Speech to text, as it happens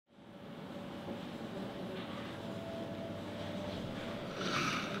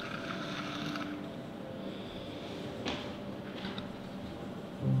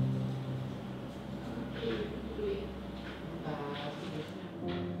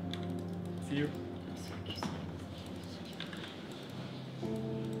See you.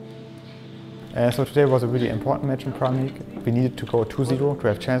 So today was a really important match in Prime League. We needed to go 2-0 to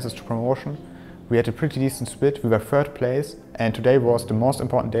have chances to promotion. We had a pretty decent split, we were third place, and today was the most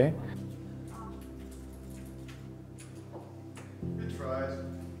important day. We tried.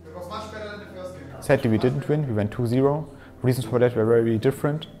 It was much better than the first game. Sadly we didn't win, we went 2-0. Reasons for that were very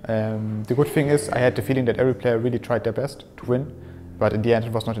different. The good thing is I had the feeling that every player really tried their best to win, but in the end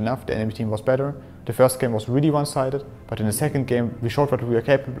it was not enough, the enemy team was better. The first game was really one-sided, but in the second game we showed what we were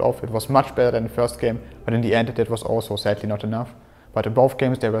capable of. It was much better than the first game, but in the end that was also sadly not enough. But in both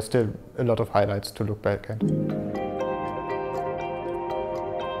games there were still a lot of highlights to look back at.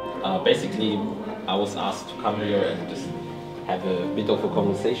 Basically, I was asked to come here and just have a bit of a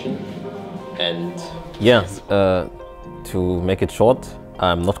conversation. And yeah, to make it short,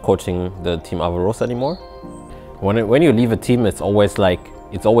 I'm not coaching the team Avarosa anymore. When you leave a team, it's always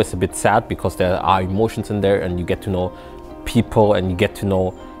a bit sad because there are emotions in there, and you get to know people and you get to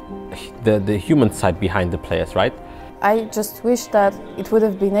know the human side behind the players, right? I just wish that it would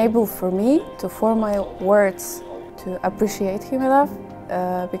have been able for me to form my words to appreciate him enough,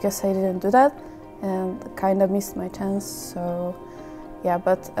 because I didn't do that and kind of missed my chance. So yeah,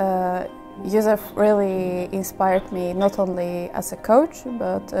 but Josef really inspired me not only as a coach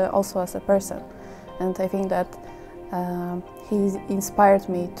but also as a person, and I think that he inspired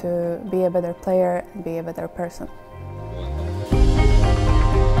me to be a better player and be a better person.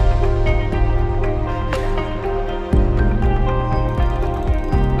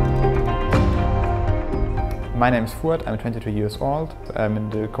 My name is Fuad, I'm 22 years old. I'm in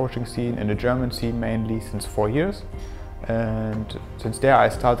the coaching scene, in the German scene mainly, since 4 years. And since there I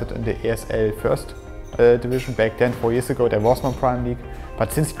started in the ESL first division. Back then, 4 years ago, there was no Prime League.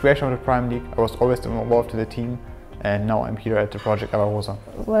 But since the creation of the Prime League, I was always involved in the team. And now I'm here at the Project Avarosa.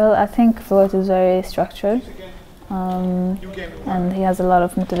 Well, I think Fuad is very structured. And he has a lot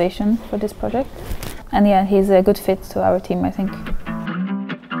of motivation for this project. And yeah, he's a good fit to our team, I think.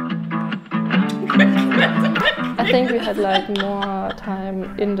 I think we had like more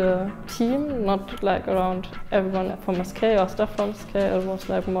time in the team, not like around everyone from SK or stuff from SK. It was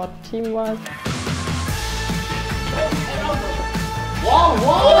like more team-wise. Wow!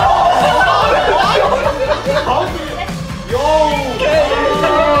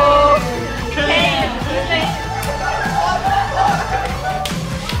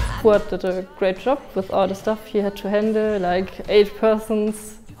 Fuad did a great job with all the stuff he had to handle, like 8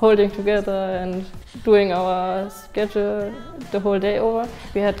 persons holding together and doing our schedule the whole day over.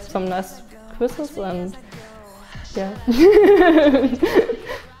 We had some nice quizzes and yeah.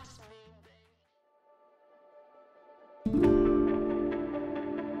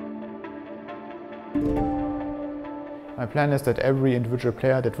 My plan is that every individual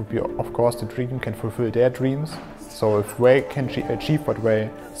player, that would be of course the dream, can fulfill their dreams. So if they can achieve what they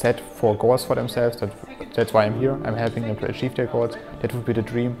set for goals for themselves, that's why I'm here. I'm helping them to achieve their goals. That would be the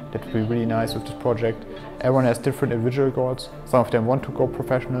dream. That would be really nice with this project. Everyone has different individual goals. Some of them want to go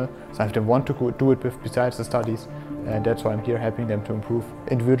professional, some of them want to do it besides the studies. And that's why I'm here, helping them to improve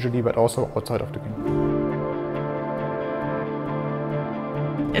individually but also outside of the game.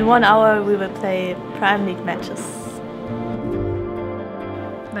 In 1 hour we will play Prime League matches.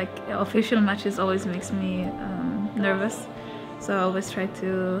 Like official matches always makes me nervous, so I always try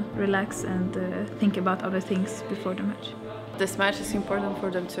to relax and think about other things before the match. This match is important for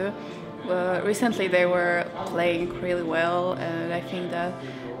them too. Recently they were playing really well, and I think that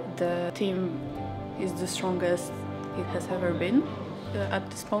the team is the strongest it has ever been at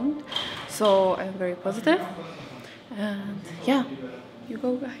this point. So I'm very positive, and yeah, you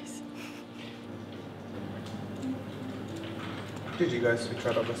go guys. GG guys, we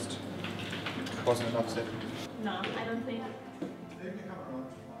tried our best. It wasn't an upset. No, I don't think.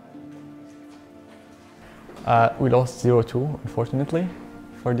 We lost 0-2, unfortunately,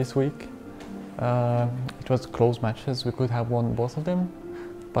 for this week. It was close matches, we could have won both of them,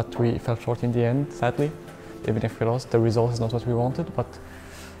 but we fell short in the end, sadly. Even if we lost, the result is not what we wanted, but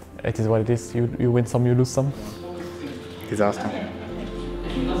it is what it is. You win some, you lose some. Disaster.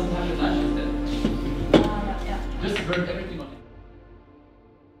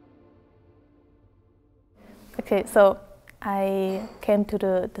 Okay, so I came to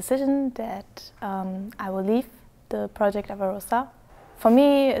the decision that I will leave the Project Avarosa. For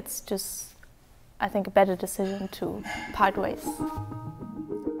me, it's just, I think, a better decision to part ways.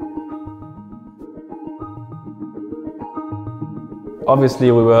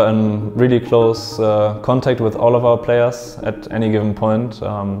 Obviously, we were in really close contact with all of our players at any given point.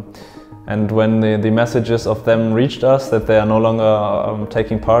 And when the messages of them reached us that they are no longer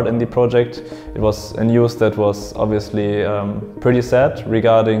taking part in the project, it was a news that was obviously pretty sad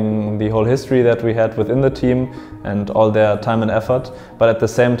regarding the whole history that we had within the team and all their time and effort. But at the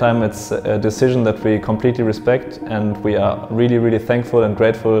same time, it's a decision that we completely respect, and we are really, really thankful and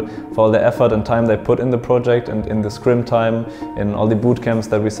grateful for all the effort and time they put in the project and in the scrim time, in all the boot camps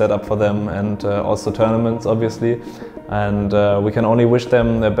that we set up for them, and also tournaments, obviously. And we can only wish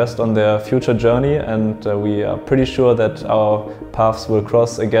them the best on their future journey, and we are pretty sure that our paths will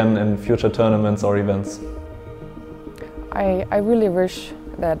cross again in future tournaments or events. I really wish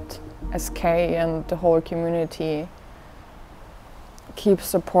that SK and the whole community keep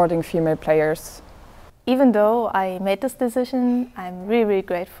supporting female players. Even though I made this decision, I'm really, really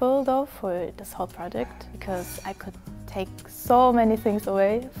grateful though for this whole project, because I could take so many things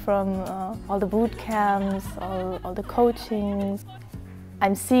away from all the boot camps, all the coachings.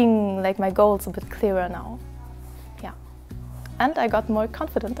 I'm seeing like my goals a bit clearer now. Yeah. And I got more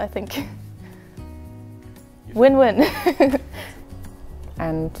confident, I think. Win-win.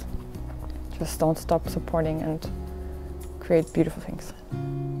 And just don't stop supporting and create beautiful things.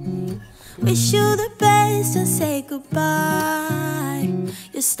 Wish you the best and say goodbye.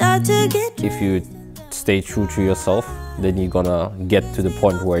 You start to get. If you stay true to yourself, then you're gonna get to the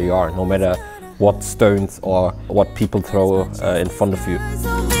point where you are, no matter what stones or what people throw in front of you.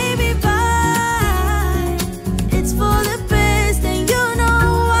 So baby, bye. It's for the best and you know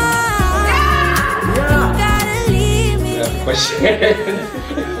why. You gotta leave me. Question.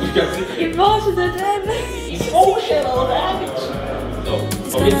 Emotional damage. Emotional damage.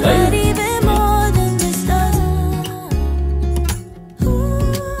 So, Not even more than this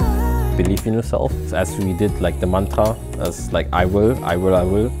believe in yourself, as we did like the mantra, as like I will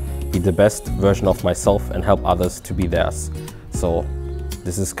be the best version of myself and help others to be theirs. So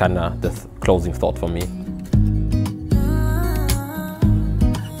this is kind of the closing thought for me.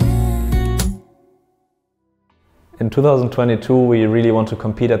 In 2022, we really want to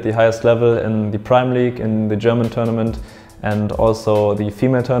compete at the highest level in the Prime League, in the German tournament, and also the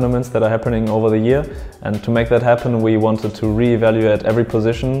female tournaments that are happening over the year. And to make that happen, we wanted to re-evaluate every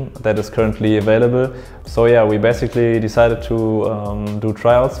position that is currently available. So yeah, we basically decided to do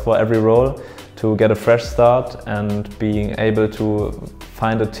tryouts for every role to get a fresh start and being able to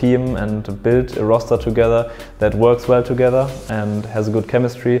find a team and build a roster together that works well together and has a good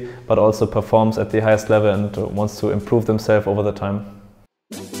chemistry, but also performs at the highest level and wants to improve themselves over the time.